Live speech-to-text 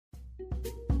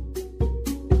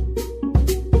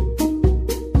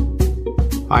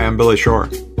Hi, I'm Billy Shore.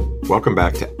 Welcome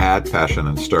back to Add Passion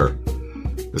and Stir.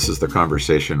 This is the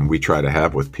conversation we try to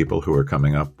have with people who are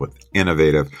coming up with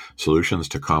innovative solutions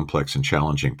to complex and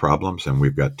challenging problems. And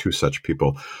we've got two such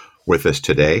people with us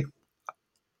today.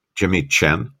 Jimmy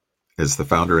Chen is the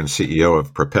founder and CEO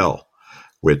of Propel,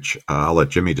 which I'll let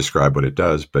Jimmy describe what it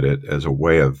does, but it as a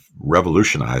way of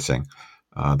revolutionizing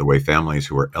the way families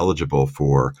who are eligible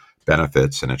for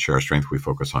benefits, and at Share Our Strength, we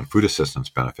focus on food assistance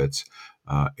benefits.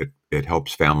 It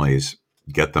helps families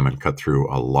get them and cut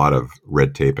through a lot of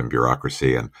red tape and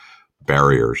bureaucracy and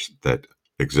barriers that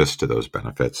exist to those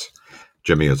benefits.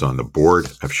 Jimmy is on the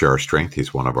board of Share Our Strength.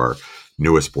 He's one of our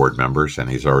newest board members, and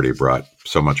he's already brought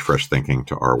so much fresh thinking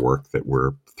to our work that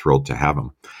we're thrilled to have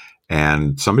him.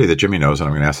 And somebody that Jimmy knows, and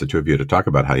I'm going to ask the two of you to talk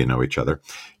about how you know each other,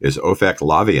 is Ofek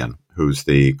Lavian, who's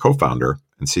the co-founder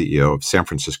and CEO of San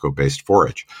Francisco-based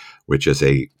Forage, which is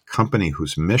a company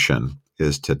whose mission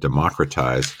is to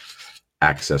democratize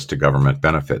access to government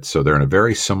benefits. So they're in a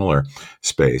very similar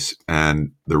space.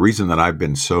 And the reason that I've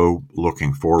been so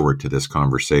looking forward to this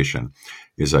conversation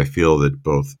is I feel that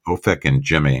both Ofek and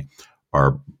Jimmy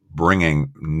are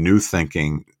bringing new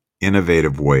thinking,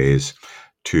 innovative ways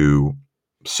to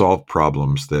solve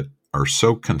problems that are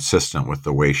so consistent with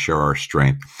the way Share Our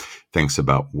Strength thinks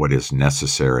about what is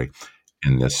necessary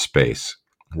in this space.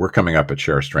 We're coming up at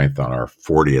Share Our Strength on our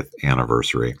 40th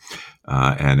anniversary.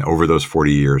 And over those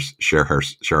 40 years, Share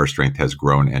Our Strength has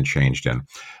grown and changed in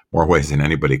more ways than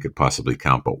anybody could possibly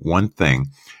count. But one thing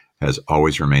has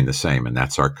always remained the same, and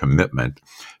that's our commitment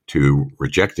to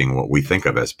rejecting what we think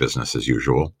of as business as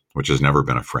usual, which has never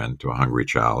been a friend to a hungry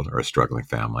child or a struggling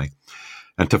family,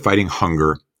 and to fighting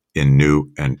hunger in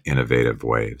new and innovative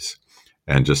ways.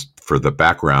 And just for the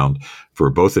background for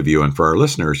both of you and for our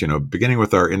listeners, beginning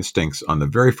with our instincts on the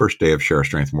very first day of Share Our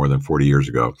Strength more than 40 years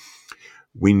ago,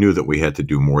 we knew that we had to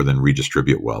do more than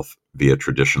redistribute wealth via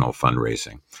traditional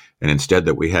fundraising. And instead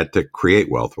that we had to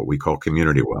create wealth, what we call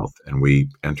community wealth. And we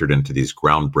entered into these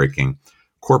groundbreaking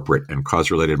corporate and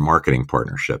cause-related marketing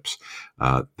partnerships.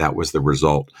 That was the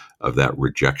result of that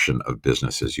rejection of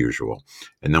business as usual.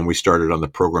 And then we started on the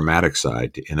programmatic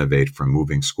side to innovate from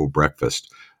moving school breakfast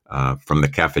from the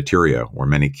cafeteria, where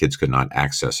many kids could not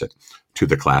access it, to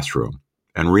the classroom,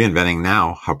 and reinventing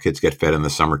now how kids get fed in the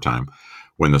summertime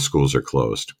when the schools are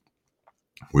closed.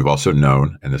 We've also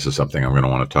known, and this is something I'm going to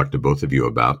want to talk to both of you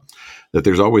about, that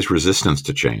there's always resistance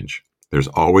to change. There's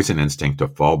always an instinct to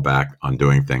fall back on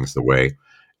doing things the way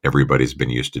everybody's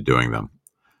been used to doing them.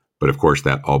 But of course,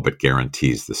 that all but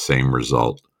guarantees the same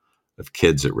result of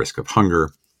kids at risk of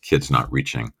hunger, kids not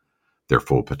reaching their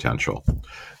full potential.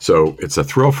 So it's a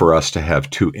thrill for us to have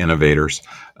two innovators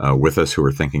with us who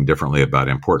are thinking differently about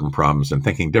important problems and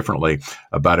thinking differently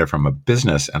about it from a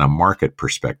business and a market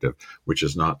perspective, which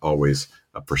is not always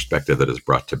a perspective that is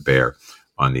brought to bear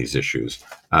on these issues.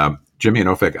 Jimmy and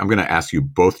Ofek, I'm going to ask you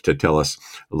both to tell us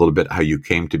a little bit how you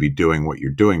came to be doing what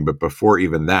you're doing. But before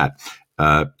even that,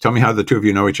 tell me how the two of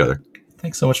you know each other.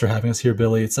 Thanks so much for having us here,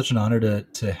 Billy. It's such an honor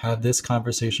to have this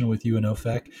conversation with you and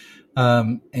Ofek.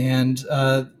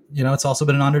 It's also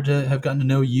been an honor to have gotten to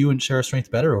know you and Share Our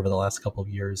Strength better over the last couple of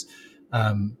years.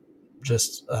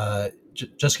 Just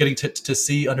getting to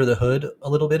see under the hood a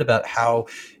little bit about how,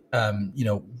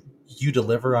 you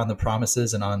deliver on the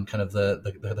promises and on kind of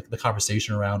the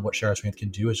conversation around what Share Our Strength can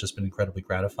do has just been incredibly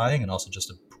gratifying and also just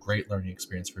a great learning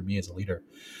experience for me as a leader.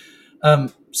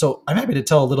 So I'm happy to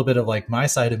tell a little bit of like my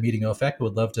side of meeting Ofek.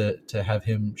 Would love to have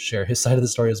him share his side of the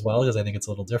story as well, because I think it's a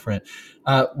little different.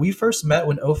 We first met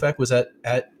when Ofek was at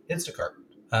Instacart.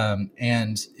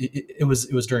 And it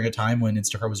was during a time when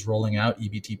Instacart was rolling out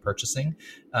EBT purchasing,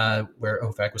 where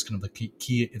Ofek was kind of the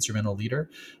key instrumental leader.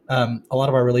 A lot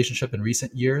of our relationship in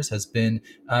recent years has been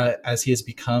as he has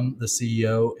become the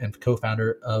CEO and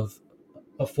co-founder of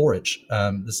Forage,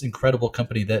 this incredible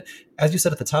company that, as you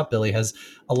said at the top, Billy, has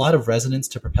a lot of resonance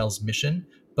to Propel's mission.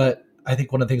 But I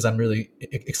think one of the things I'm really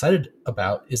excited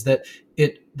about is that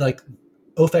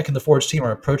Ofek and the Forage team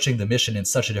are approaching the mission in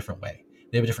such a different way.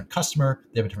 They have a different customer,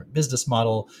 they have a different business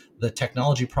model. The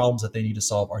technology problems that they need to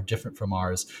solve are different from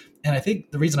ours. And I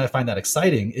think the reason I find that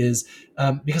exciting is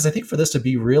because I think for this to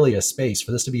be really a space,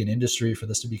 for this to be an industry, for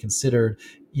this to be considered,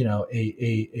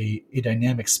 a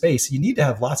dynamic space, you need to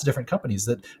have lots of different companies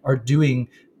that are doing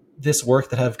this work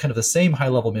that have kind of the same high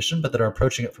level mission, but that are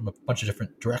approaching it from a bunch of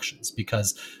different directions.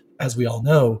 Because as we all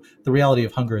know, the reality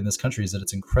of hunger in this country is that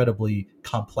it's incredibly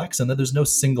complex and that there's no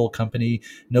single company,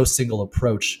 no single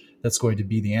approach that's going to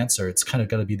be the answer. It's kind of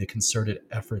got to be the concerted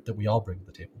effort that we all bring to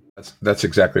the table. That's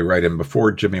exactly right. And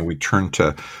before, Jimmy, we turn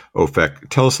to Ofek,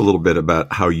 tell us a little bit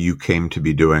about how you came to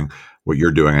be doing what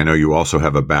you're doing. I know you also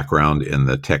have a background in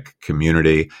the tech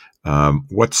community.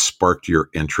 What sparked your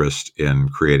interest in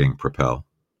creating Propel?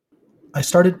 I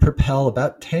started Propel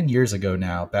about 10 years ago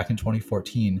now, back in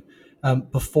 2014.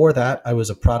 Before that, I was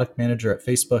a product manager at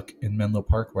Facebook in Menlo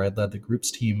Park, where I led the groups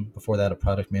team. Before that, a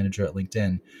product manager at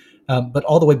LinkedIn. But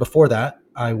all the way before that,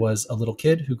 I was a little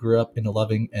kid who grew up in a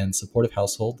loving and supportive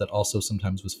household that also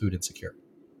sometimes was food insecure.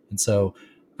 And so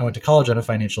I went to college on a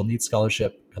financial needs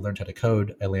scholarship. I learned how to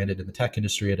code. I landed in the tech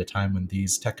industry at a time when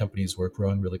these tech companies were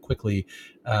growing really quickly.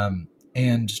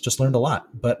 And just learned a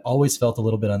lot, but always felt a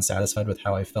little bit unsatisfied with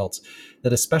how I felt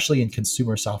that, especially in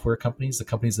consumer software companies, the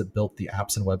companies that built the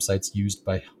apps and websites used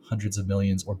by hundreds of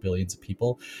millions or billions of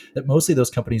people, that mostly those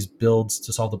companies build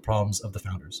to solve the problems of the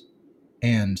founders.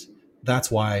 And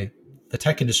that's why the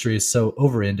tech industry is so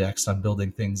over indexed on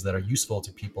building things that are useful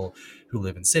to people who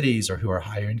live in cities or who are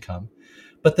higher income.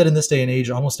 But that in this day and age,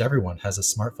 almost everyone has a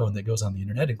smartphone that goes on the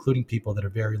internet, including people that are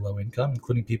very low income,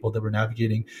 including people that were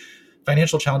navigating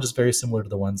financial challenges very similar to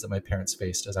the ones that my parents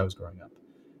faced as I was growing up.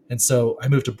 And so I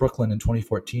moved to Brooklyn in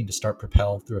 2014 to start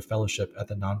Propel through a fellowship at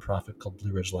the nonprofit called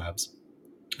Blue Ridge Labs,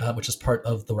 which is part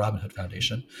of the Robin Hood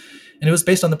Foundation. And it was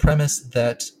based on the premise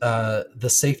that the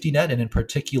safety net, and in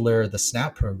particular the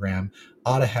SNAP program,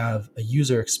 ought to have a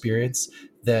user experience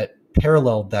that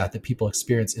paralleled that people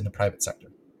experience in the private sector.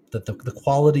 That the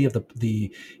quality of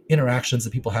the interactions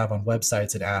that people have on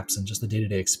websites and apps and just the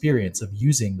day-to-day experience of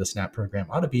using the SNAP program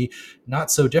ought to be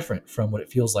not so different from what it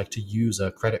feels like to use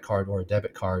a credit card or a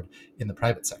debit card in the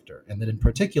private sector. And that in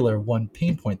particular, one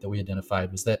pain point that we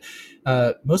identified was that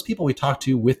most people we talked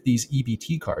to with these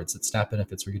EBT cards that SNAP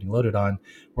benefits were getting loaded on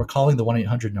were calling the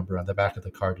 1-800 number on the back of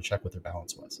the card to check what their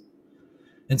balance was.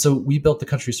 And so we built the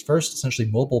country's first essentially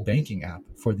mobile banking app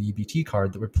for the EBT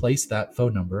card that replaced that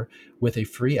phone number with a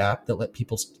free app that let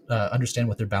people understand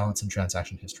what their balance and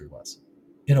transaction history was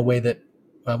in a way that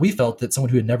we felt that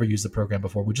someone who had never used the program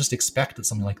before would just expect that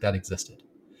something like that existed.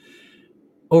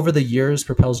 Over the years,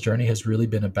 Propel's journey has really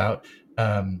been about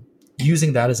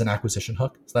using that as an acquisition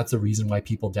hook. So that's the reason why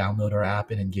people download our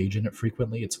app and engage in it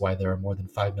frequently. It's why there are more than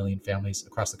 5 million families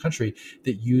across the country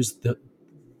that use the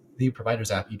provider's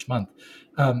app each month.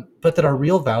 But that our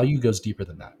real value goes deeper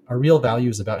than that. Our real value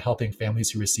is about helping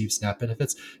families who receive SNAP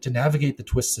benefits to navigate the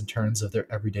twists and turns of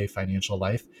their everyday financial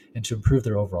life and to improve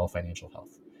their overall financial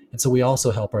health. And so we also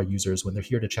help our users when they're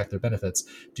here to check their benefits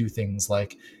do things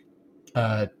like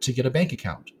to get a bank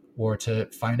account, or to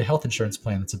find a health insurance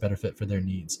plan that's a better fit for their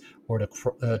needs, or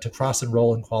to cross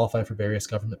enroll and qualify for various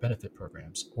government benefit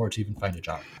programs, or to even find a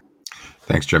job.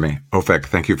 Thanks, Jimmy. Ofek,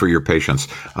 thank you for your patience.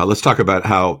 Let's talk about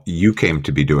how you came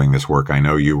to be doing this work. I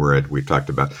know you were at, we talked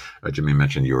about, Jimmy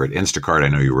mentioned you were at Instacart. I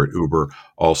know you were at Uber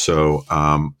also.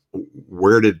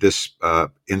 Where did this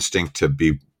instinct to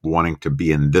be wanting to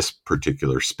be in this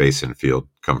particular space and field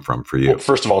come from for you? Well,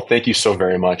 first of all, thank you so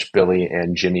very much, Billy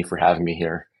and Jimmy, for having me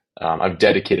here. I've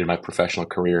dedicated my professional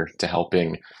career to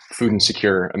helping food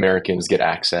insecure Americans get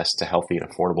access to healthy and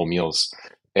affordable meals.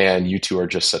 And you two are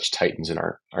just such titans in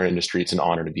our industry. It's an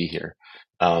honor to be here.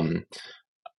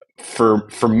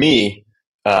 For me,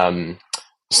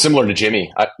 similar to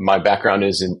Jimmy, my background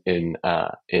is in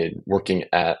working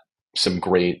at some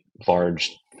great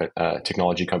large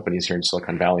technology companies here in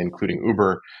Silicon Valley, including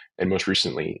Uber, and most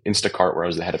recently Instacart, where I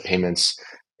was the head of payments.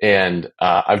 And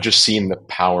I've just seen the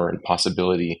power and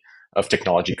possibility of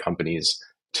technology companies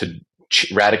to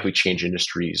radically change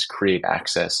industries, create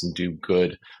access, and do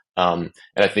good. And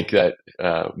I think that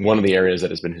one of the areas that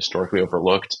has been historically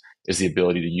overlooked is the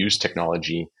ability to use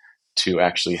technology to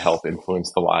actually help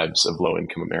influence the lives of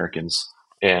low-income Americans.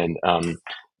 And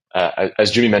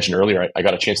as Jimmy mentioned earlier, I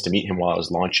got a chance to meet him while I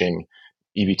was launching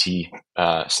EBT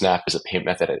SNAP as a payment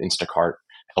method at Instacart,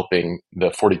 helping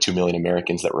the 42 million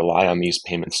Americans that rely on these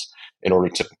payments in order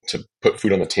to put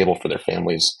food on the table for their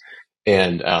families.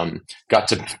 And got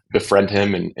to befriend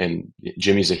him. And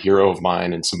Jimmy's a hero of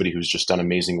mine and somebody who's just done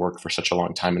amazing work for such a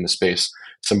long time in the space,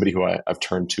 somebody who I've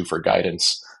turned to for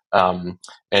guidance. And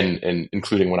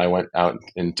including when I went out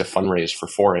to fundraise for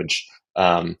Forage,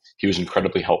 he was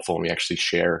incredibly helpful, and we actually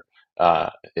share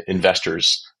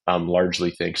investors, largely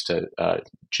thanks to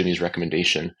Jimmy's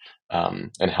recommendation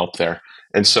and help there.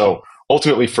 And so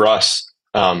ultimately for us,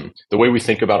 the way we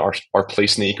think about our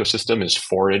place in the ecosystem is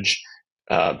Forage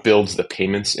builds the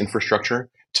payments infrastructure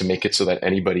to make it so that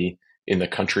anybody in the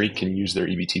country can use their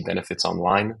EBT benefits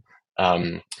online,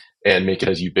 and make it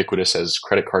as ubiquitous as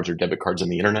credit cards or debit cards on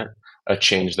the internet. A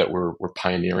change that we're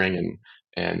pioneering,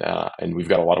 and we've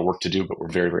got a lot of work to do, but we're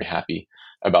very, very happy.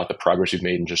 about the progress we've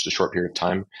made in just a short period of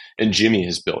time. And Jimmy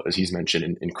has built, as he's mentioned,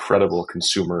 an incredible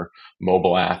consumer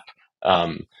mobile app,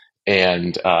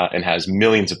 and has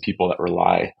millions of people that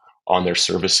rely on their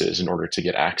services in order to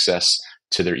get access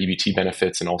to their EBT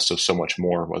benefits and also so much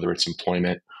more, whether it's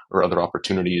employment or other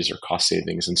opportunities or cost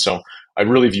savings. And so I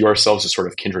really view ourselves as sort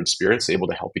of kindred spirits, able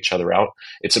to help each other out.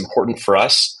 It's important for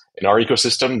us in our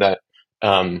ecosystem that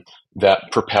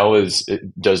Propel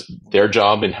does their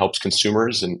job and helps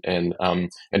consumers, and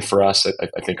for us,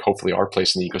 I think hopefully our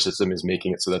place in the ecosystem is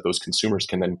making it so that those consumers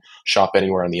can then shop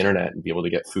anywhere on the internet and be able to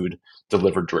get food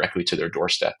delivered directly to their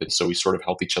doorstep. And so we sort of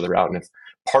help each other out and have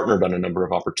partnered on a number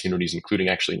of opportunities, including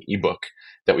actually an ebook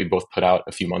that we both put out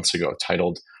a few months ago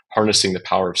titled "Harnessing the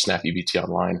Power of Snap EBT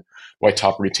Online: Why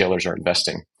Top Retailers Are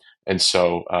Investing." And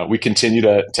so we continue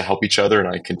to help each other,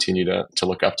 and I continue to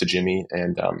look up to Jimmy,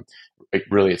 and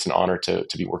it's an honor to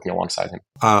be working alongside him.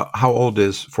 How old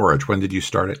is Forage? When did you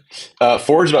start it?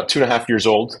 Forage is about 2.5 years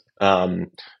old. The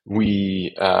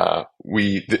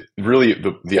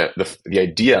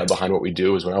idea behind what we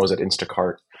do is when I was at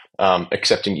Instacart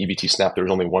accepting EBT Snap, there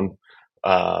was only one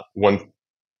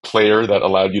player that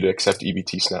allowed you to accept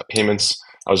EBT Snap payments.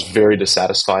 I was very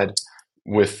dissatisfied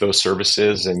with those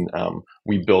services, and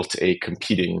we built a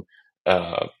competing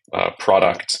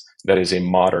product that is a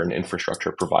modern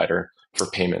infrastructure provider for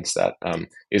payments that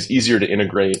is easier to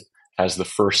integrate, has the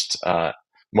first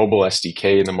mobile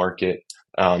SDK in the market,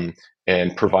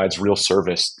 and provides real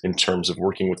service in terms of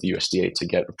working with the USDA to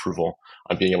get approval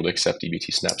on being able to accept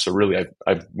EBT Snap. So really,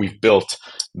 we've built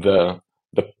the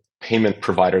payment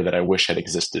provider that I wish had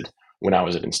existed when I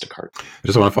was at Instacart. I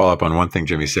just want to follow up on one thing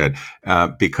Jimmy said,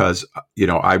 because,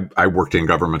 I worked in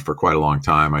government for quite a long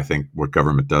time. I think what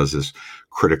government does is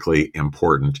critically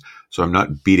important. So I'm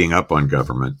not beating up on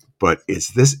government, but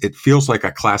it feels like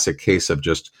a classic case of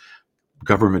just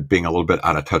government being a little bit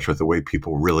out of touch with the way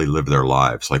people really live their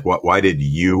lives. Like, why did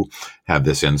you have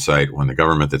this insight when the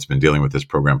government that's been dealing with this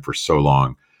program for so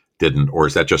long didn't? Or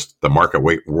is that just the market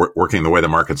working the way the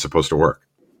market's supposed to work?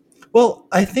 Well,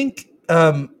 I think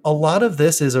a lot of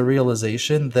this is a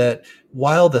realization that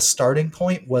while the starting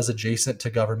point was adjacent to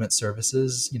government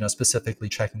services, specifically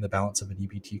checking the balance of an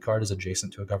EBT card is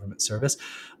adjacent to a government service,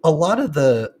 a lot of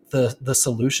the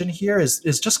solution here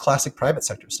is just classic private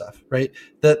sector stuff, right?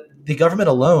 That the government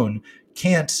alone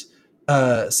can't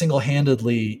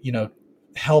single-handedly,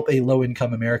 help a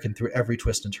low-income American through every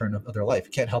twist and turn of their life.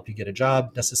 It can't help you get a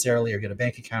job necessarily, or get a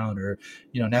bank account, or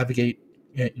navigate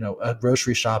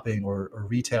grocery shopping or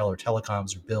retail or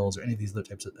telecoms or bills or any of these other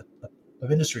types of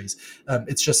industries.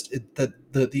 It's just that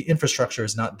the infrastructure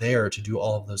is not there to do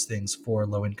all of those things for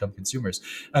low income consumers.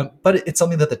 But it's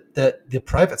something that the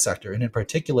private sector, and in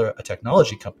particular a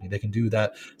technology company that can do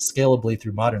that scalably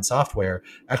through modern software,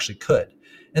 actually could.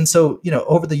 And so,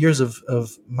 over the years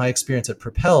of my experience at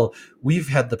Propel, we've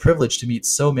had the privilege to meet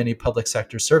so many public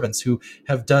sector servants who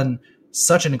have done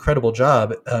such an incredible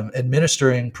job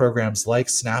administering programs like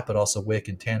SNAP, but also WIC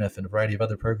and TANF and a variety of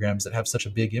other programs that have such a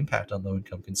big impact on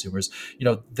low-income consumers.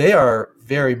 They are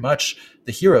very much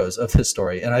the heroes of this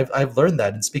story. And I've learned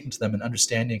that in speaking to them and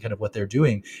understanding kind of what they're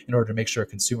doing in order to make sure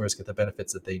consumers get the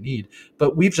benefits that they need.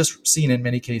 But we've just seen in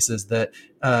many cases that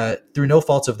through no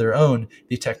faults of their own,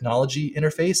 the technology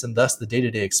interface and thus the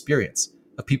day-to-day experience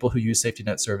of people who use safety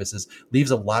net services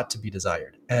leaves a lot to be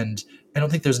desired. And I don't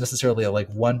think there's necessarily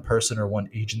one person or one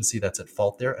agency that's at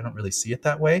fault there. I don't really see it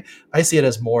that way. I see it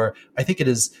as more, I think it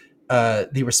is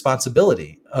the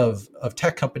responsibility of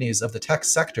tech companies, of the tech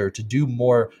sector, to do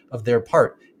more of their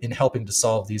part in helping to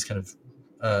solve these kind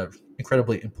of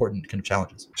incredibly important kind of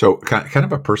challenges. So kind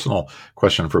of a personal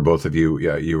question for both of you.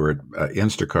 Yeah, you were at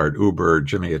Instacart, Uber,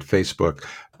 Jimmy at Facebook,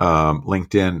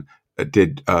 LinkedIn.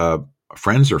 Did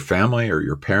friends or family or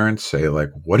your parents say,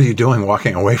 what are you doing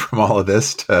walking away from all of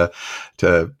this to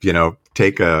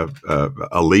take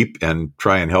a leap and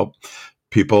try and help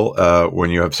people when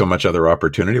you have so much other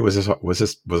opportunity? Was it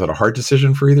a hard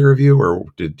decision for either of you, or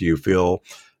did you feel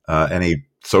any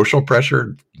social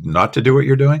pressure not to do what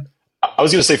you're doing? I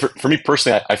was going to say, for me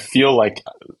personally, I feel like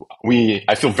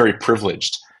I feel very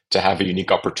privileged to have a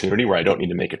unique opportunity where I don't need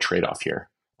to make a trade-off here.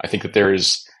 I think that there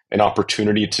is an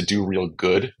opportunity to do real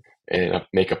good and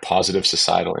make a positive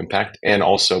societal impact, and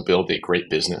also build a great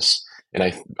business. And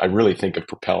I really think of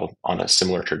Propel on a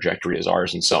similar trajectory as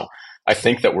ours. And so I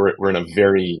think that we're in a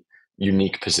very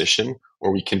unique position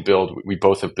where we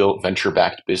both have built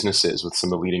venture-backed businesses with some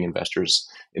of the leading investors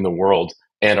in the world,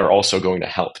 and are also going to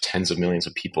help tens of millions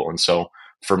of people. And so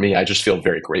for me, I just feel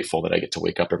very grateful that I get to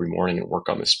wake up every morning and work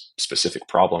on this specific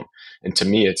problem. And to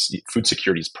me, food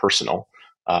security is personal.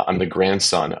 I'm the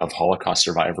grandson of Holocaust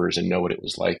survivors and know what it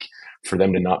was like for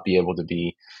them to not be able to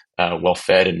be well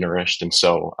fed and nourished. And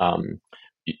so,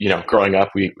 growing up,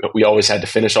 we always had to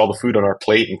finish all the food on our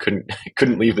plate and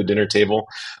couldn't leave the dinner table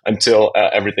until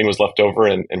everything was left over,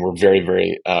 and we're very,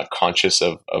 very conscious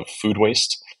of food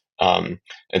waste. And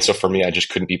so for me, I just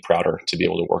couldn't be prouder to be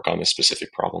able to work on this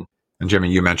specific problem. And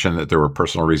Jimmy, you mentioned that there were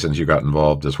personal reasons you got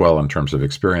involved as well in terms of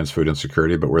experience, food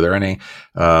insecurity, but were there any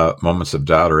moments of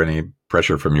doubt or any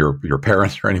pressure from your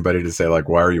parents or anybody to say, like,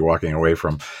 why are you walking away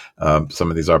from some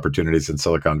of these opportunities in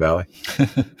Silicon Valley?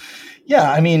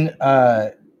 Yeah, I mean,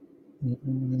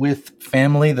 with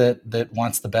family that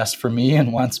wants the best for me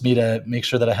and wants me to make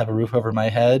sure that I have a roof over my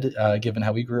head, given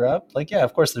how we grew up, like, yeah,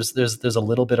 of course, there's a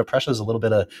little bit of pressure, there's a little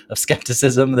bit of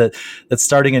skepticism that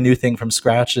starting a new thing from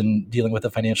scratch and dealing with the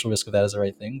financial risk of that is the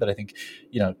right thing. But I think,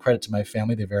 credit to my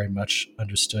family, they very much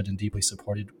understood and deeply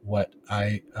supported what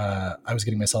I was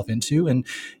getting myself into. And,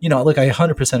 look, I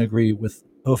 100% agree with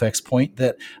Ofek's point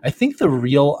that I think the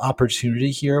real opportunity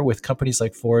here with companies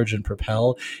like Forge and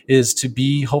Propel is to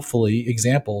be hopefully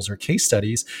examples or case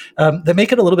studies that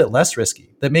make it a little bit less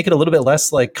risky, that make it a little bit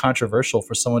less like controversial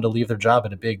for someone to leave their job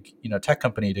at a big tech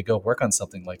company to go work on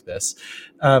something like this.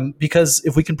 Because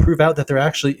if we can prove out that there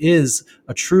actually is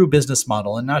a true business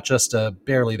model and not just a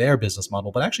barely there business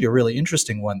model, but actually a really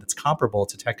interesting one that's comparable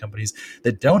to tech companies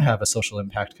that don't have a social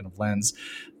impact kind of lens,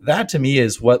 that to me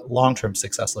is what long-term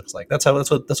success looks like. That's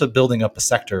what building up a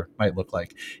sector might look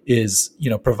like, is,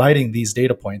 providing these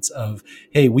data points of,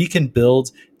 hey, we can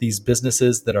build these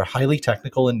businesses that are highly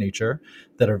technical in nature,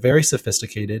 that are very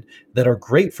sophisticated, that are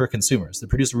great for consumers, that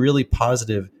produce really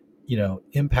positive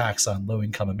impacts on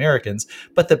low-income Americans,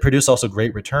 but that produce also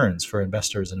great returns for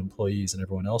investors and employees and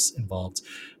everyone else involved.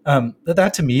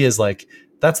 That to me is like,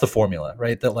 that's the formula,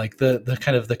 right? That like the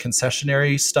kind of the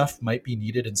concessionary stuff might be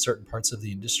needed in certain parts of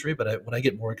the industry, but what I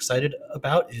get more excited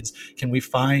about is, can we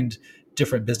find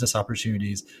different business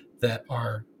opportunities that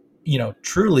are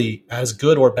truly as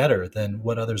good or better than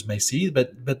what others may see,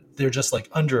 but they're just like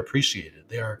underappreciated.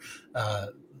 They are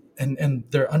and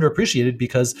they're underappreciated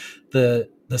because the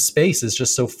space is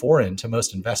just so foreign to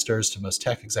most investors, to most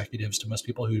tech executives, to most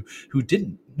people who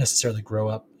didn't necessarily grow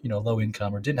up, low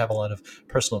income, or didn't have a lot of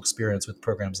personal experience with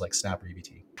programs like Snap or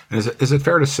EBT. Is it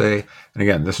fair to say, and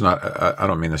again, this is not, I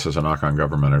don't mean this as a knock on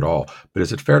government at all, but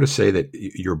is it fair to say that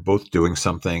you're both doing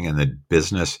something and that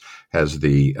business has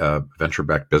the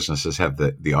venture-backed businesses have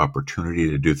the opportunity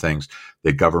to do things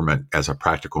that government as a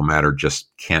practical matter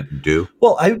just can't do?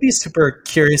 Well, I would be super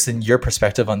curious in your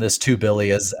perspective on this too,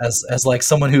 Billy, as like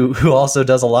someone who also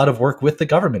does a lot of work with the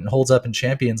government and holds up and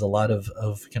champions a lot of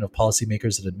kind of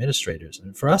policymakers and administrators.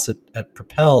 And for us at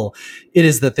Propel, it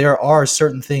is that there are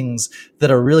certain things that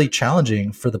are really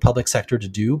challenging for the public sector to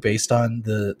do based on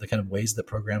the kind of ways that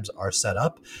programs are set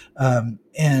up.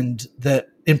 And that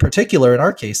in particular, in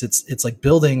our case, it's like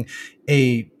building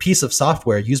a piece of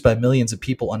software used by millions of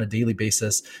people on a daily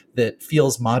basis that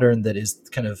feels modern, that is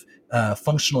kind of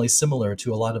functionally similar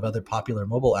to a lot of other popular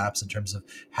mobile apps in terms of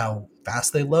how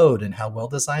fast they load and how well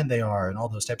designed they are and all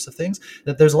those types of things.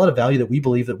 That there's a lot of value that we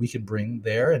believe that we can bring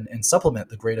there and supplement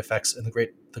the great effects and the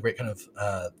great kind of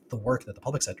the work that the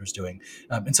public sector is doing.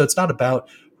 And so it's not about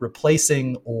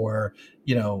replacing or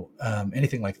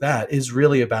anything like that. It's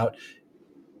really about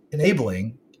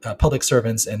enabling public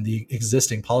servants and the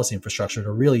existing policy infrastructure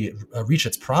to really reach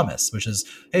its promise, which is,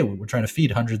 hey, we're trying to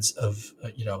feed hundreds of,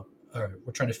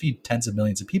 we're trying to feed tens of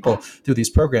millions of people through these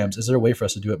programs. Is there a way for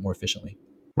us to do it more efficiently?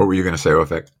 What were you going to say,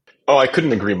 Ofek? Oh, I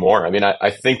couldn't agree more. I mean,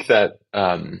 I think that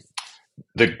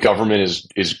the government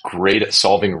is great at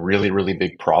solving really, really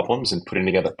big problems and putting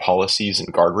together policies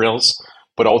and guardrails.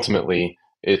 But ultimately,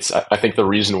 I think the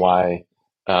reason why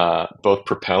both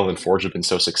Propel and Forge have been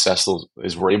so successful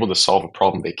is we're able to solve a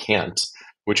problem they can't,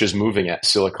 which is moving at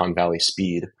Silicon Valley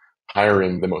speed,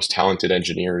 hiring the most talented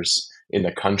engineers in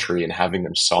the country and having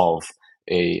them solve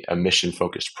a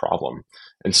mission-focused problem.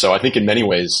 And so I think in many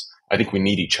ways, I think we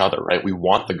need each other, right? We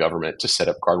want the government to set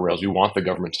up guardrails. We want the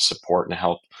government to support and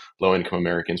help low-income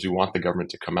Americans. We want the government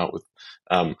to come out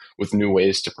with new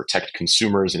ways to protect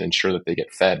consumers and ensure that they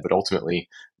get fed. But ultimately,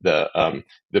 the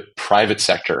private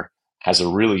sector has a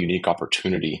really unique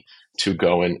opportunity to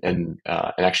go and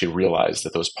actually realize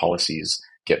that those policies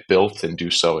get built and do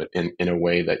so in a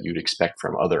way that you'd expect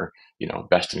from other,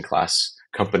 best-in-class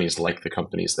companies like the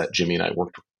companies that Jimmy and I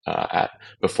worked at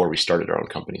before we started our own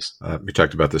companies. We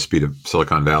talked about the speed of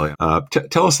Silicon Valley.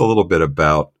 Tell us a little bit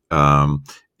about,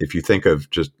 if you think of,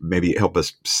 just maybe help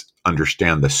us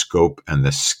understand the scope and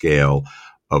the scale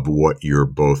of what you're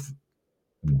both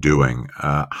doing.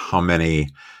 How many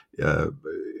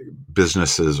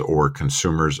businesses or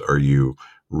consumers are you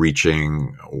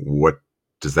reaching? What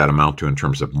does that amount to in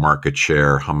terms of market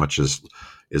share? How much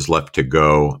is left to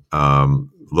go? A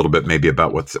little bit maybe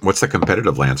about what's the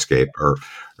competitive landscape, or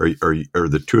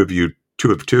the two of you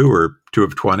 2 of 2 or 2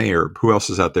 of 20, or who else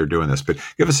is out there doing this? But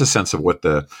give us a sense of what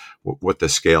the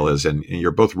scale is, and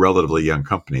you're both relatively young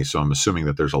companies, so I'm assuming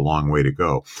that there's a long way to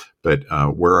go. But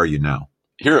where are you now?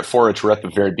 Here at Forage, we're at the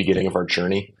very beginning of our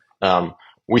journey.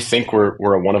 We think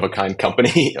we're a one-of-a-kind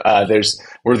company.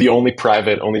 We're the only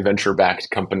private, only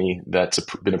venture-backed company that's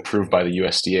been approved by the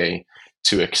USDA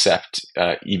to accept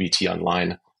EBT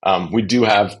online. We do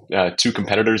have 2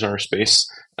 competitors in our space.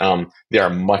 They are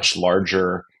much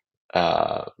larger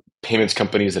payments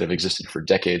companies that have existed for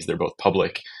decades. They're both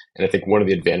public. And I think one of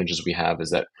the advantages we have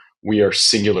is that we are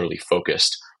singularly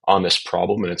focused on this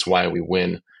problem, and it's why we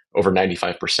win over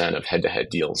 95% of head-to-head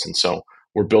deals. And so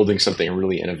we're building something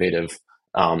really innovative.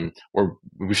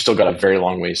 We've still got a very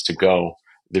long ways to go.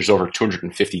 There's over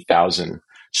 250,000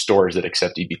 stores that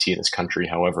accept EBT in this country.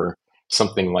 However,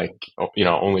 something like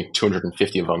only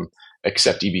 250 of them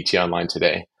accept EBT online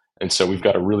today. And so we've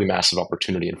got a really massive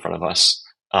opportunity in front of us.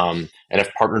 And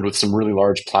I've partnered with some really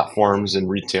large platforms and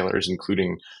retailers,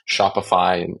 including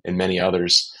Shopify and many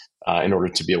others, in order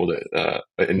to be able to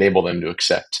enable them to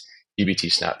accept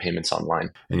EBT SNAP payments online.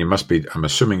 And you must be, I'm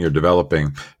assuming you're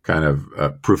developing kind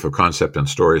of proof of concept and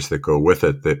stories that go with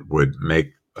it that would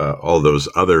make all those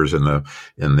others in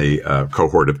the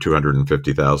cohort of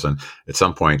 250,000 at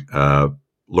some point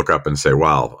look up and say,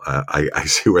 wow, I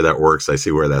see where that works. I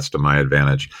see where that's to my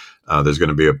advantage. There's going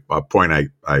to be a point,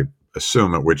 I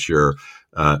assume, at which you're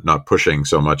not pushing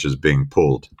so much as being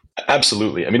pulled.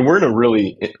 Absolutely. I mean, we're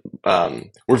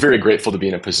very grateful to be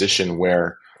in a position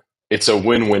where it's a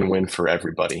win-win-win for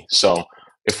everybody. So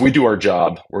if we do our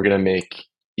job, we're going to make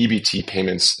EBT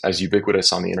payments as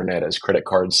ubiquitous on the internet as credit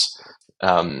cards.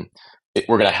 We're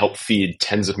going to help feed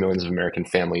tens of millions of American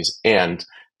families and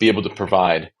be able to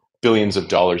provide billions of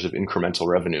dollars of incremental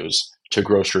revenues to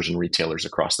grocers and retailers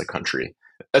across the country.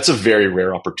 That's a very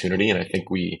rare opportunity, and I think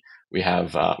we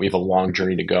have a long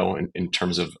journey to go in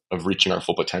terms of reaching our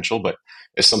full potential. But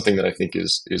it's something that I think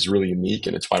is really unique,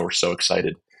 and it's why we're so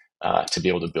excited to be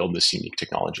able to build this unique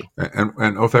technology.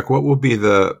 And Ofek, what will be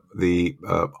the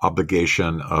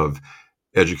obligation of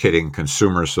educating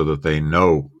consumers so that they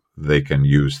know they can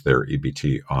use their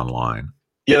EBT online?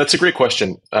 Yeah, that's a great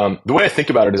question. The way I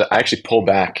think about it is I actually pull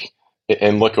back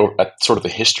and look at sort of the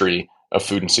history of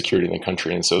food insecurity in the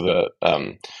country. And so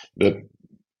the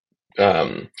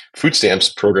food stamps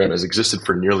program has existed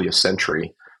for nearly a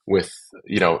century, with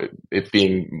it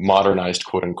being modernized,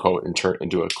 quote unquote,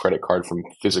 into a credit card from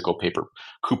physical paper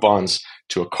coupons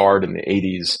to a card in the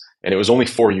 80s. And it was only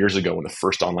 4 years ago when the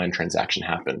first online transaction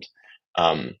happened.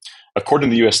 According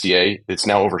to the USDA, it's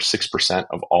now over 6%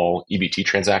 of all EBT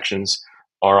transactions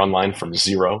are online from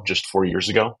zero just 4 years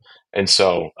ago. And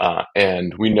so,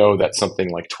 and we know that something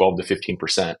like 12 to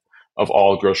 15% of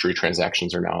all grocery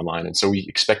transactions are now online. And so we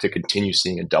expect to continue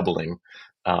seeing a doubling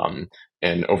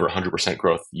and over 100%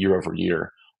 growth year over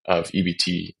year of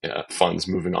EBT funds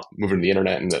moving to the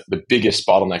internet. And the biggest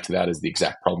bottleneck to that is the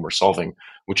exact problem we're solving,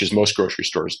 which is most grocery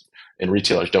stores and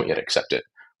retailers don't yet accept it.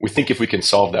 We think if we can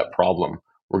solve that problem,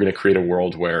 we're going to create a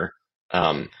world where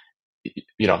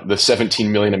the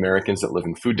 17 million Americans that live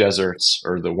in food deserts,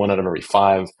 or the 1 out of every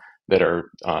 5 that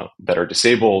are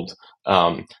disabled,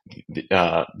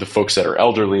 the folks that are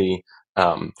elderly,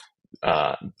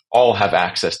 all have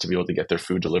access to be able to get their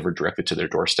food delivered directly to their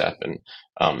doorstep.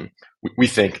 And we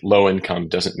think low income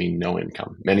doesn't mean no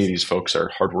income. Many of these folks are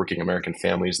hardworking American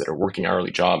families that are working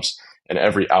hourly jobs, and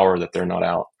every hour that they're not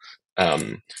out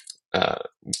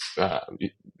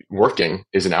working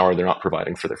is an hour they're not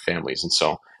providing for their families. And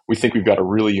so we think we've got a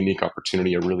really unique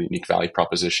opportunity, a really unique value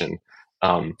proposition.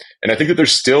 And I think that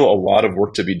there's still a lot of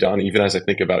work to be done, even as I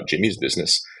think about Jimmy's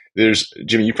business.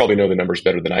 Jimmy, you probably know the numbers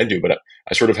better than I do, but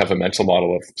I sort of have a mental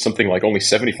model of something like only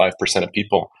 75% of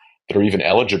people that are even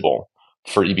eligible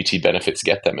for EBT benefits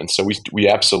get them. And so we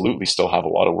absolutely still have a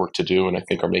lot of work to do, and I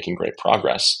think are making great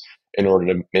progress in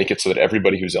order to make it so that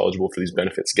everybody who's eligible for these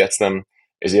benefits gets them,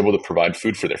 is able to provide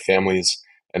food for their families,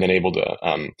 and then able to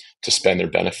spend their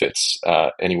benefits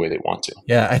any way they want to.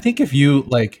 Yeah, I think if you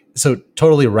so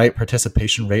totally right,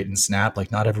 participation rate in SNAP,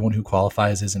 not everyone who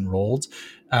qualifies is enrolled.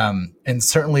 And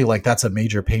certainly that's a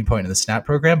major pain point in the SNAP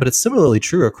program, but it's similarly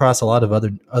true across a lot of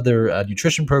other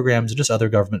nutrition programs and just other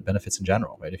government benefits in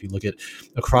general, right? If you look at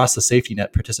across the safety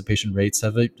net, participation rates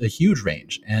have a huge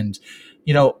range. And,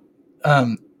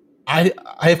 I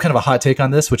have kind of a hot take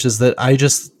on this, which is that I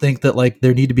just think that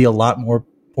there need to be a lot more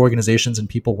organizations and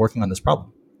people working on this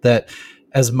problem. That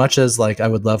as much as like I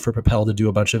would love for Propel to do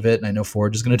a bunch of it, and I know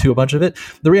Forge is going to do a bunch of it,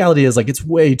 the reality is like it's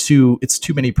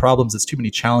too many problems, it's too many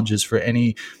challenges for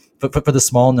any for the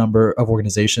small number of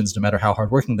organizations, no matter how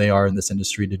hardworking they are in this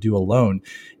industry, to do alone.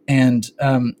 And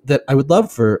that I would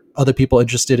love for other people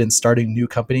interested in starting new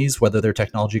companies, whether they're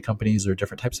technology companies or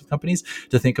different types of companies,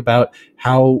 to think about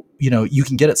how you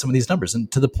can get at some of these numbers.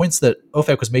 And to the points that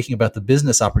Ofek was making about the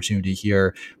business opportunity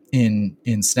here in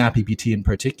SnapEBT in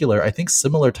particular, I think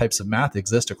similar types of math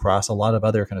exist across a lot of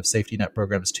other kind of safety net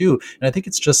programs too. And I think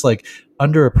it's just like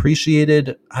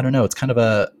underappreciated. I don't know. It's kind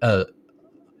of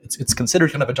it's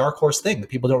considered kind of a dark horse thing that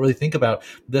people don't really think about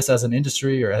this as an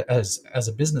industry or as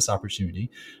a business opportunity.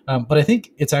 But I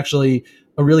think it's actually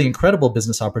a really incredible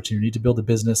business opportunity to build a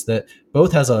business that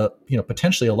both has a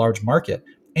potentially a large market,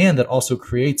 and that also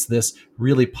creates this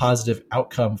really positive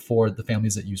outcome for the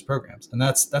families that use programs. And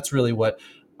that's really what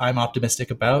I'm optimistic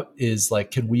about, is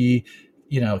like, can we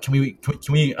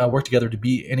work together to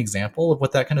be an example of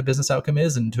what that kind of business outcome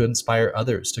is, and to inspire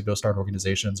others to go start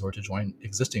organizations or to join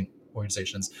existing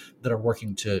organizations that are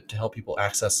working to help people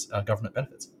access government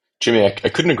benefits. Jimmy, I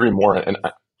couldn't agree more. And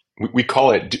we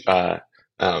call it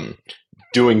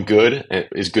doing good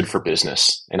is good for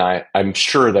business. And I'm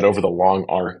sure that over the long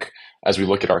arc, as we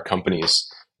look at our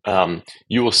companies,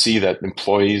 you will see that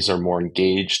employees are more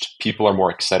engaged, people are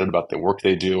more excited about the work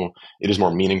they do, it is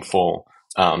more meaningful.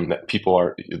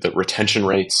 The retention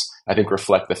rates, I think,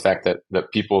 reflect the fact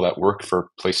that people that work for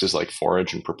places like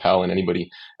Forage and Propel and anybody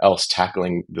else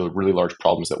tackling the really large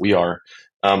problems that we are,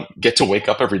 get to wake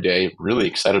up every day really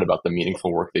excited about the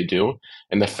meaningful work they do.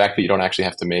 And the fact that you don't actually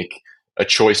have to make a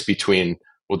choice between,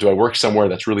 well, do I work somewhere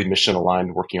that's really mission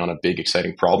aligned, working on a big,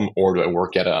 exciting problem, or do I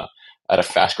work at a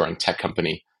fast growing tech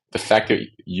company? The fact that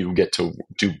you get to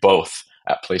do both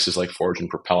at places like Forge and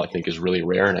Propel, I think, is really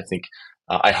rare. And I think,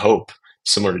 I hope,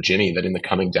 similar to Jimmy, that in the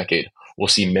coming decade, we'll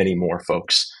see many more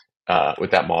folks with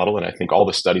that model. And I think all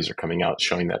the studies are coming out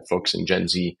showing that folks in Gen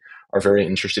Z are very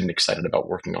interested and excited about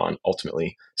working on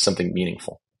ultimately something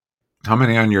meaningful. How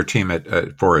many on your team at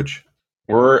Forage?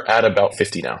 We're at about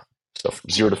 50 now. So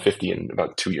 0 to 50 in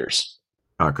about 2 years.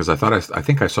 Because I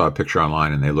think I saw a picture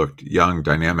online and they looked young,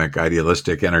 dynamic,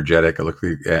 idealistic, energetic. It looked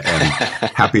and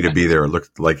happy to be there. It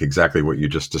looked like exactly what you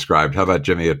just described. How about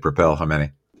Jimmy at Propel? How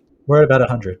many? We're at about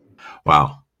 100.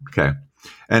 Wow. Okay.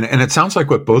 And it sounds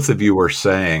like what both of you were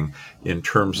saying in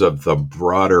terms of the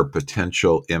broader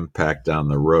potential impact down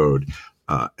the road.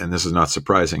 And this is not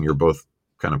surprising. You're both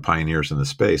kind of pioneers in the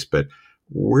space, but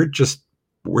we're just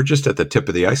at the tip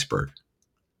of the iceberg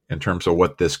in terms of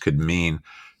what this could mean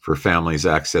for families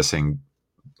accessing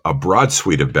a broad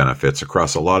suite of benefits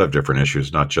across a lot of different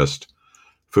issues, not just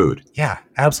food. Yeah,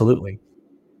 absolutely.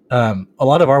 A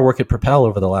lot of our work at Propel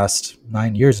over the last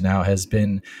 9 years now has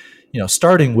been,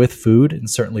 starting with food, and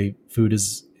certainly food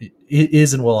is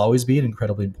and will always be an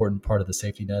incredibly important part of the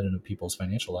safety net and of people's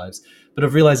financial lives. But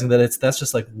of realizing that that's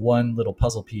just like one little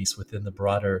puzzle piece within the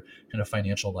broader kind of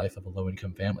financial life of a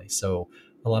low-income family. So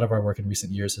a lot of our work in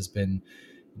recent years has been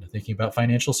thinking about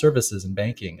financial services and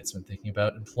banking. It's been thinking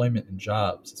about employment and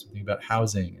jobs. It's been thinking about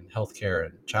housing and healthcare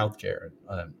and childcare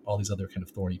and all these other kind of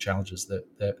thorny challenges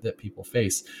that people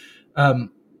face.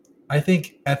 I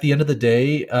think at the end of the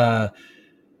day,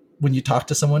 when you talk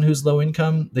to someone who's low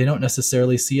income, they don't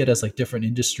necessarily see it as like different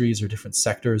industries or different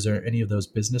sectors or any of those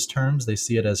business terms. They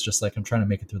see it as just like, I'm trying to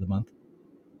make it through the month,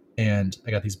 and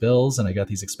I got these bills and I got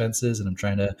these expenses, and I'm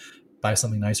trying to buy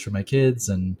something nice for my kids.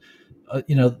 And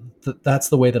that's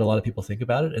the way that a lot of people think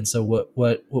about it. And so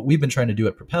what we've been trying to do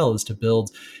at Propel is to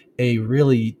build a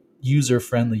really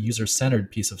user-friendly,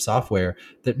 user-centered piece of software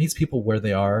that meets people where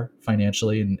they are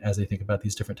financially and as they think about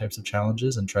these different types of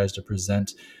challenges, and tries to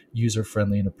present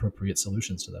user-friendly and appropriate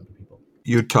solutions to them to people.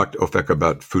 You talked, Ofek,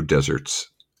 about food deserts,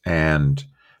 and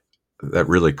that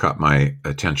really caught my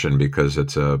attention because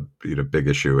it's a big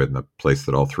issue in the place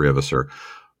that all three of us are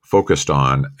focused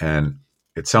on. And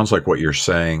it sounds like what you're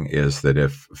saying is that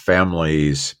if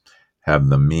families have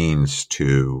the means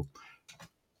to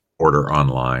order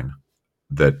online,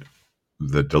 that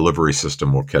the delivery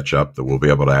system will catch up, that we'll be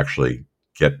able to actually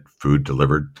get food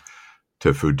delivered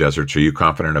to food deserts. Are you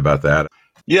confident about that?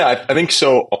 Yeah, I think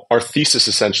so. Our thesis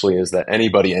essentially is that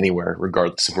anybody, anywhere,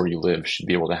 regardless of where you live, should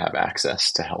be able to have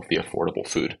access to healthy, affordable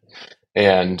food.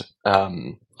 And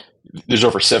there's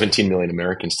over 17 million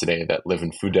Americans today that live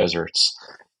in food deserts.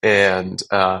 And,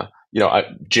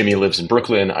 Jimmy lives in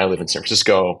Brooklyn. I live in San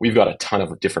Francisco. We've got a ton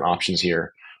of different options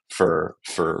here for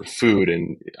food.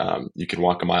 And you can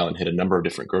walk a mile and hit a number of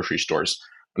different grocery stores.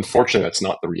 Unfortunately, that's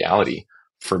not the reality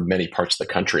for many parts of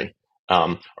the country.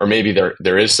 Or maybe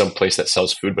there is some place that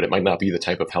sells food, but it might not be the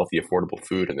type of healthy, affordable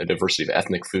food and the diversity of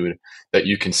ethnic food that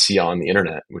you can see on the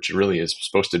internet, which really is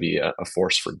supposed to be a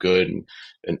force for good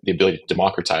and the ability to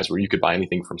democratize, where you could buy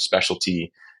anything from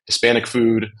specialty Hispanic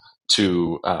food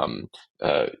to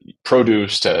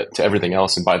produce to everything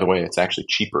else. And by the way, it's actually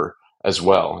cheaper as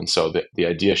well. And so the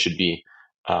idea should be,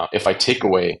 if I take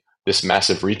away this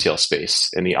massive retail space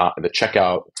in the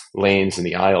checkout lanes and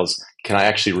the aisles, can I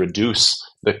actually reduce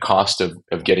the cost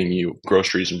of getting you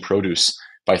groceries and produce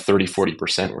by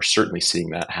 30-40%? We're certainly seeing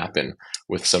that happen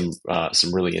with some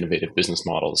really innovative business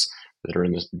models that are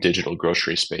in the digital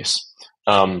grocery space.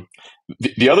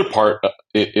 The other part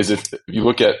is, if you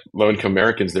look at low-income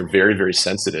Americans, they're very, very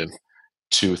sensitive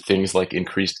to things like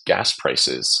increased gas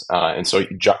prices. And so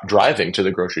driving to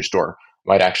the grocery store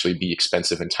might actually be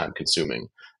expensive and time-consuming.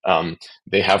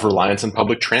 They have reliance on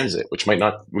public transit, which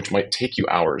might take you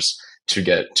hours to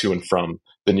get to and from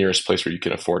the nearest place where you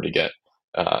can afford to get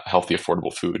healthy,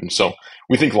 affordable food. And so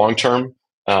we think long-term,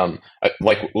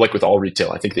 like with all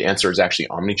retail, I think the answer is actually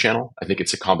omni-channel. I think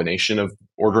it's a combination of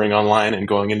ordering online and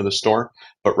going into the store.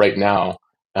 But right now,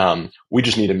 we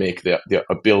just need to make the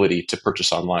ability to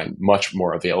purchase online much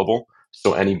more available,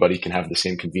 so anybody can have the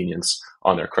same convenience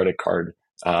on their credit card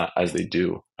as they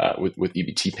do with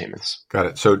EBT payments. Got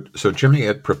it. So Jimmy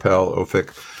at Propel, Ofek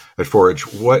at Forage,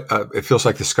 what it feels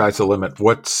like the sky's the limit.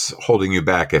 What's holding you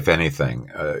back, if anything?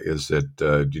 Is it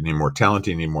do you need more talent?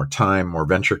 Do you need more time, more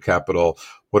venture capital?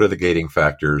 What are the gating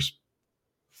factors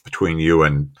between you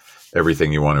and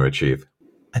everything you want to achieve?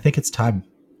 I think it's time.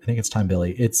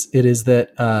 Billy. It is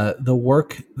that the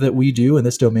work that we do in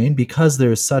this domain, because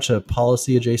there's such a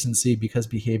policy adjacency, because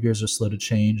behaviors are slow to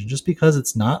change, and just because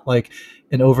it's not like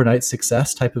an overnight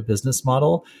success type of business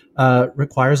model,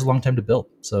 requires a long time to build.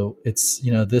 So it's,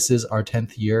 this is our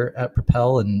 10th year at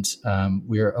Propel, and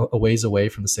we're a ways away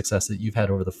from the success that you've had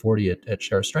over the 40 at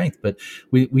Share Strength. But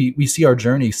we see our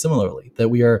journey similarly, that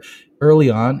we are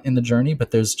early on in the journey, but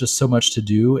there's just so much to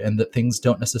do, and that things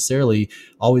don't necessarily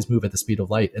always move at the speed of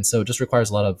light. And so it just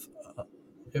requires a lot of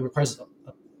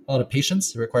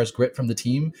patience. It requires grit from the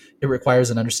team. It requires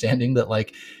an understanding that,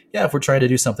 if we're trying to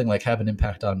do something like have an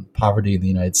impact on poverty in the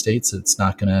United States, it's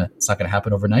not gonna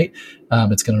happen overnight.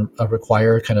 It's gonna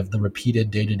require kind of the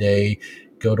repeated day-to-day,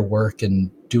 go to work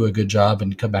and do a good job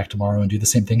and come back tomorrow and do the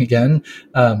same thing again,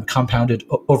 compounded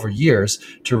over years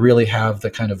to really have the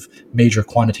kind of major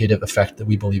quantitative effect that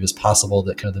we believe is possible,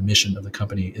 that kind of the mission of the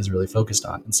company is really focused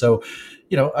on. And so,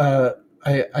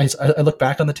 I look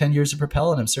back on the 10 years of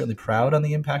Propel, and I'm certainly proud on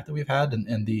the impact that we've had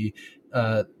and the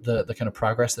kind of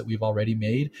progress that we've already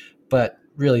made, but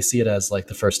really see it as like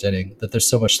the first inning, that there's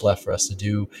so much left for us to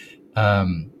do,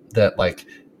 that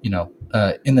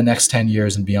in the next 10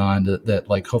 years and beyond,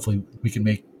 that hopefully we can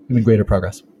make even greater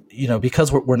progress.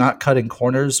 Because we're not cutting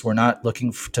corners, we're not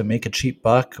looking to make a cheap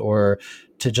buck or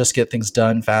to just get things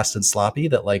done fast and sloppy,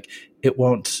 that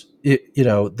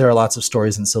there are lots of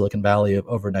stories in Silicon Valley of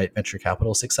overnight venture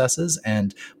capital successes.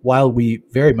 And while we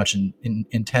very much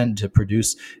intend to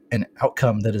produce an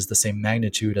outcome that is the same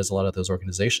magnitude as a lot of those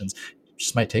organizations, it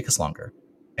just might take us longer.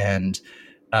 And,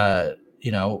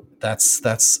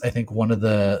 that's I think one of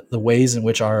the ways in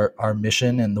which our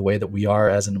mission and the way that we are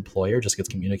as an employer just gets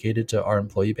communicated to our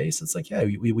employee base. It's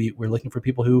we're looking for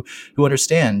people who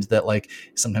understand that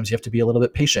sometimes you have to be a little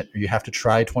bit patient, or you have to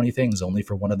try 20 things only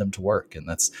for one of them to work. And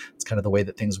it's kind of the way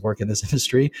that things work in this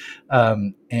industry.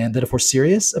 And that if we're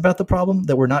serious about the problem,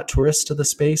 that we're not tourists to the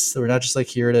space, that we're not just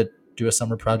here to do a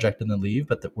summer project and then leave,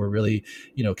 but that we're really,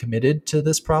 committed to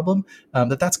this problem,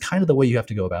 that's kind of the way you have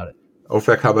to go about it.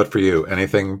 Ofek, how about for you?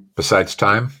 Anything besides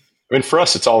time? I mean, for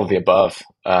us, it's all of the above.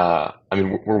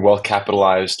 We're well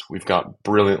capitalized. We've got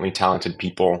brilliantly talented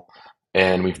people,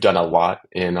 and we've done a lot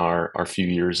in our few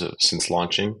years since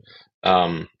launching.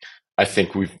 I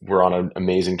think we're on an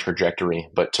amazing trajectory,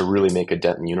 but to really make a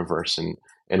dent in the universe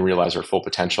and realize our full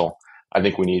potential, I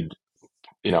think we need,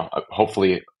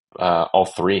 hopefully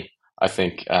all three. I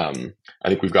think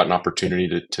we've got an opportunity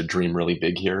to dream really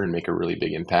big here and make a really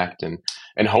big impact, and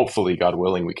hopefully, God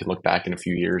willing, we can look back in a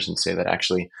few years and say that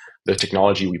actually the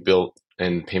technology we built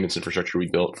and payments infrastructure we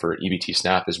built for EBT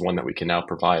Snap is one that we can now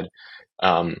provide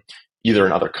either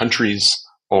in other countries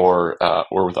or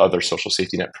with other social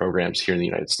safety net programs here in the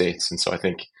United States. And so I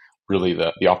think really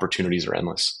the opportunities are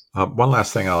endless. One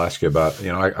last thing I'll ask you about.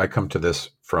 I come to this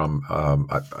from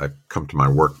I come to my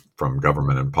work from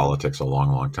government and politics a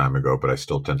long, long time ago, but I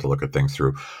still tend to look at things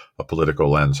through a political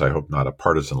lens. I hope not a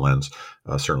partisan lens,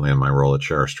 certainly in my role at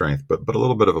Share Our Strength, but a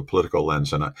little bit of a political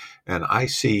lens. And I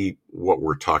see what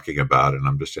we're talking about, and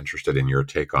I'm just interested in your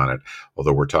take on it.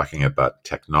 Although we're talking about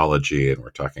technology and we're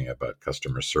talking about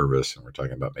customer service and we're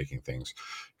talking about making things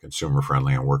consumer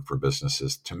friendly and work for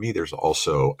businesses, to me, there's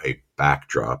also a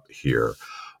backdrop here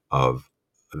of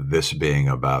this being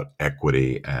about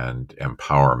equity and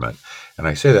empowerment. And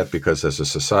I say that because as a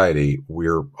society,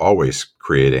 we're always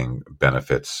creating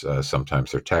benefits.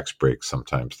 Sometimes they're tax breaks,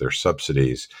 sometimes they're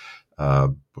subsidies, uh,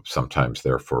 sometimes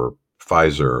they're for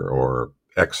Pfizer or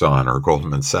Exxon or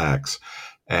Goldman Sachs.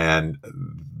 And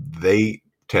they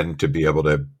tend to be able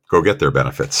to go get their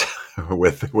benefits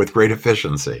with great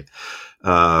efficiency.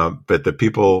 But the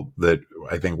people that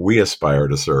I think we aspire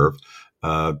to serve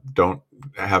don't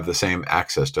have the same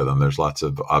access to them. There's lots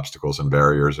of obstacles and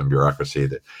barriers and bureaucracy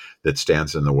that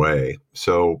stands in the way.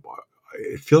 So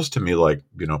it feels to me like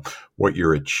what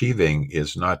you're achieving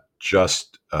is not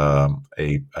just a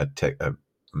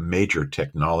major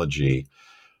technology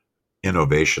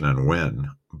innovation and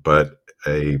win, but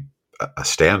a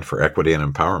stand for equity and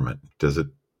empowerment. Does it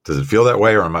feel that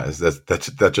way, or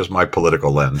that's just my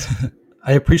political lens?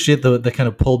 I appreciate the kind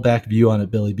of pulled back view on it,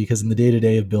 Billy, because in the day to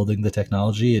day of building the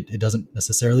technology, it doesn't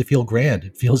necessarily feel grand.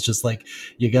 It feels just like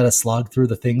you got to slog through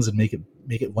the things and make it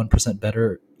 1%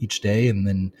 better each day, and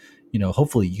then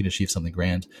hopefully you can achieve something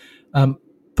grand.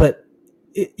 But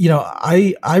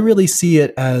I really see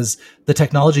it as the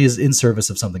technology is in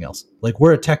service of something else. Like,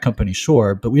 we're a tech company,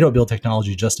 sure, but we don't build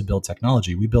technology just to build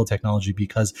technology. We build technology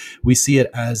because we see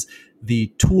it as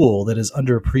the tool that is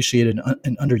underappreciated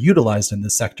and underutilized in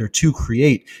this sector to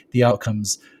create the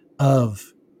outcomes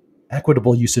of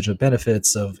equitable usage of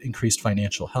benefits, of increased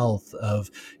financial health,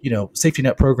 of safety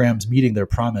net programs meeting their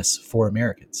promise for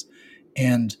Americans.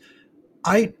 And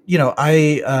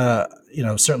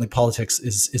certainly politics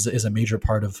is a major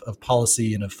part of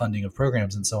policy and of funding of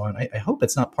programs and so on. I hope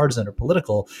it's not partisan or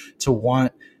political to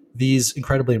want these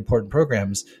incredibly important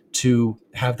programs to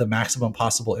have the maximum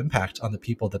possible impact on the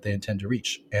people that they intend to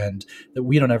reach, and that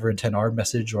we don't ever intend our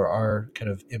message or our kind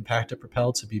of impact at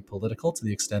Propel to be political, to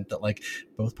the extent that like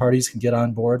both parties can get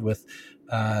on board with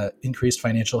increased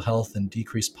financial health and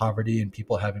decreased poverty and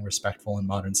people having respectful and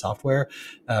modern software.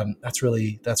 That's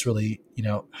really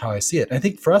how I see it. And I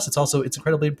think for us, it's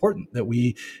incredibly important that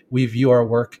we view our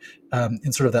work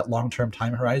in sort of that long-term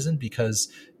time horizon,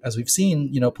 because as we've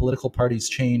seen, political parties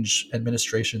change,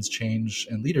 administrations change,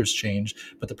 and leaders change,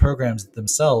 but the programs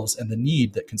themselves and the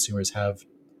need that consumers have,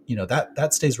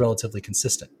 that stays relatively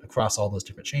consistent across all those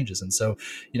different changes. And so,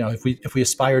 if we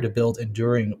aspire to build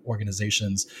enduring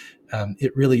organizations,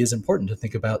 it really is important to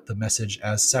think about the message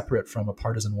as separate from a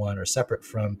partisan one or separate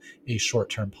from a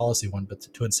short-term policy one, but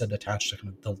to instead attach to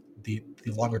kind of the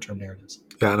longer-term narratives.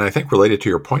 Yeah, and I think related to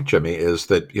your point, Jimmy, is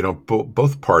that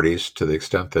both parties, to the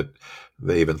extent that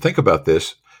they even think about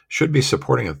this, should be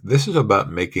supporting it. This is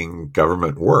about making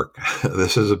government work.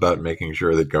 This is about making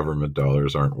sure that government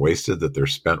dollars aren't wasted, that they're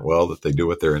spent well, that they do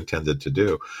what they're intended to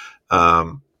do.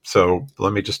 So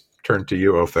let me just turn to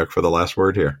you, Ofek, for the last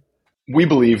word here. We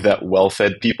believe that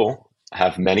well-fed people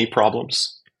have many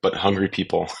problems, but hungry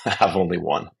people have only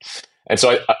one. And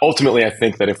so ultimately, I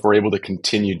think that if we're able to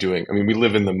continue doing, we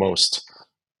live in the most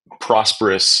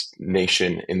prosperous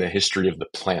nation in the history of the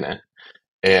planet.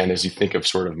 And as you think of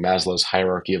sort of Maslow's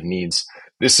hierarchy of needs,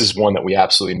 this is one that we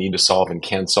absolutely need to solve and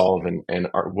can solve, and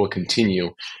will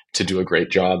continue to do a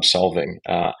great job solving.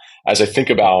 As I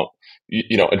think about,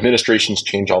 administrations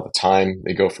change all the time.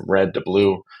 They go from red to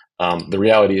blue. The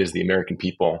reality is the American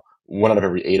people, 1 out of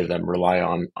every 8 of them rely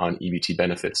on EBT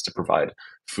benefits to provide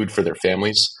food for their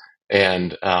families.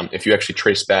 And if you actually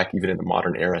trace back even in the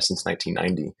modern era since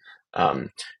 1990,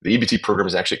 the EBT program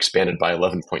has actually expanded by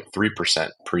 11.3%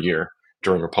 per year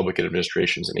during Republican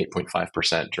administrations and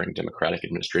 8.5% during Democratic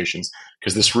administrations,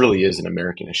 because this really is an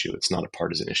American issue. It's not a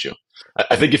partisan issue.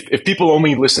 I think if people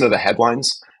only listen to the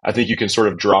headlines, I think you can sort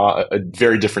of draw a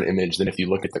very different image than if you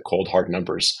look at the cold, hard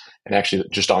numbers. And actually,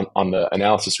 just on the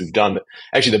analysis we've done,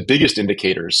 actually the biggest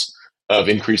indicators of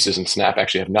increases in SNAP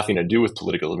actually have nothing to do with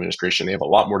political administration. They have a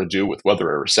lot more to do with whether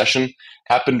a recession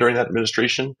happened during that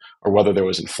administration or whether there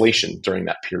was inflation during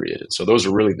that period. And so those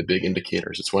are really the big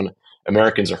indicators. It's when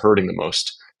Americans are hurting the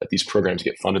most that these programs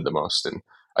get funded the most. And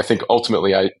I think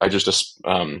ultimately I just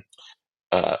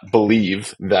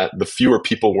believe that the fewer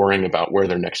people worrying about where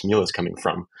their next meal is coming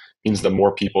from means the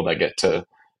more people that get to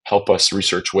help us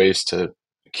research ways to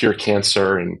cure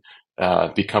cancer and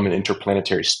become an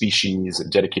interplanetary species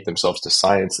and dedicate themselves to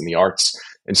science and the arts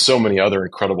and so many other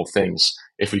incredible things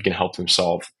if we can help them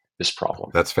solve this problem.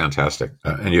 That's fantastic.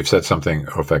 And you've said something,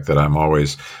 Ofek, that I'm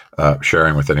always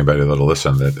sharing with anybody that'll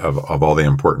listen, that of all the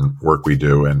important work we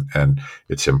do, and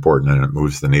it's important and it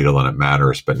moves the needle and it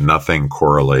matters, but nothing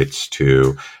correlates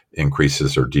to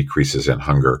increases or decreases in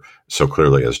hunger so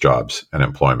clearly as jobs and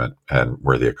employment and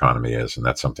where the economy is. And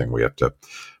that's something we have to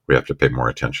pay more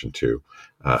attention to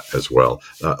as well.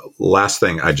 Last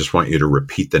thing, I just want you to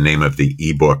repeat the name of the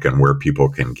ebook and where people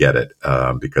can get it,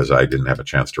 because I didn't have a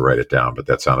chance to write it down, but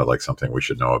that sounded like something we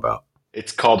should know about.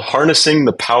 It's called Harnessing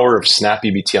the Power of Snap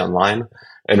EBT Online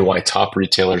and Why Top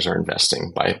Retailers Are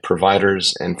Investing by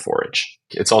Providers and Forage.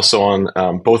 It's also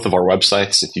on both of our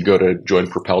websites. If you go to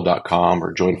joinpropel.com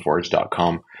or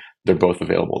joinforage.com, they're both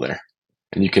available there.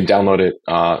 And you can download it.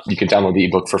 You can download the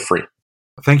ebook for free.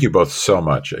 Thank you both so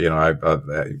much.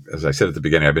 As I said at the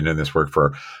beginning, I've been doing this work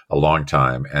for a long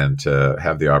time, and to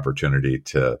have the opportunity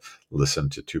to listen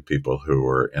to two people who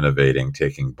are innovating,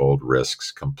 taking bold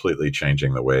risks, completely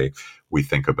changing the way we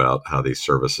think about how these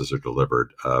services are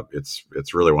delivered.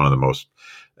 It's really one of the most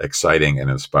exciting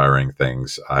and inspiring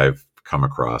things I've come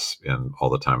across in all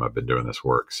the time I've been doing this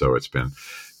work. So it's been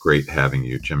great having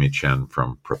you, Jimmy Chen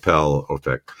from Propel,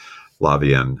 Ofek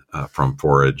Lavian from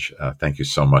Forage. Thank you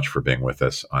so much for being with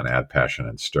us on Add Passion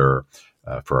and Stir.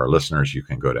 For our listeners, you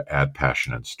can go to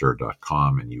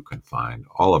addpassionandstir.com and you can find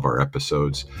all of our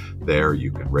episodes there.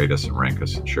 You can rate us and rank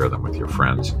us and share them with your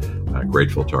friends.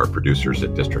 Grateful to our producers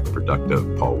at District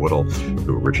Productive, Paul Whittle,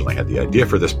 who originally had the idea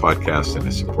for this podcast and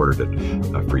has supported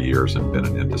it for years and been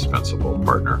an indispensable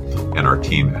partner, and our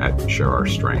team at Share Our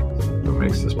Strength, who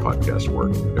makes this podcast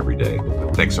work every day.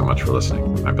 Thanks so much for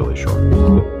listening. I'm Billy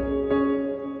Shore.